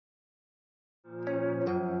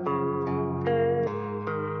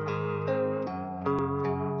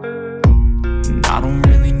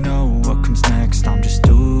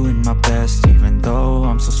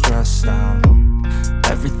I'm so stressed out.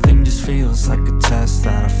 Everything just feels like a test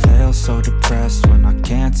that I fail, so depressed when I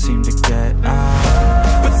can't seem to get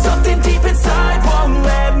out. But something deep inside won't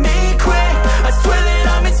let me quit. I swear that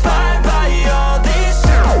I'm inspired by all this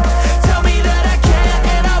shit. Tell me that I can't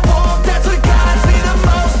and I won't. That's what guides me the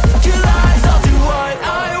most. Your lies, I'll do what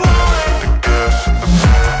I want. The gas in the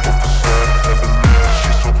back of the set, never leave,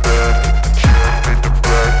 she's so bad. The kid made the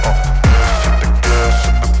bag, the gas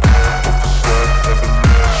in the back of the set, never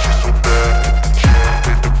leave, she's so bad. The kid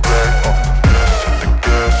made the bag, the gas in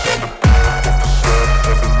the back of the set,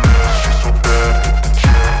 never leave, she's so bad. The kid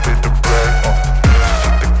made the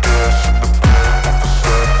bag, the gas in the back of the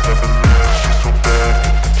set, never leave, she's so bad.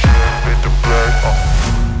 The kid made the bag,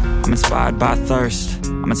 I'm inspired by thirst,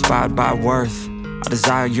 I'm inspired by worth. I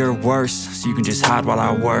desire your worst, so you can just hide while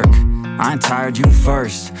I work. I ain't tired, you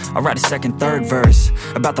first. I'll write a second, third verse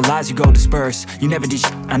about the lies you go disperse. You never did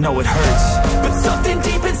shit, I know it hurts. But something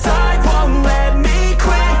deep inside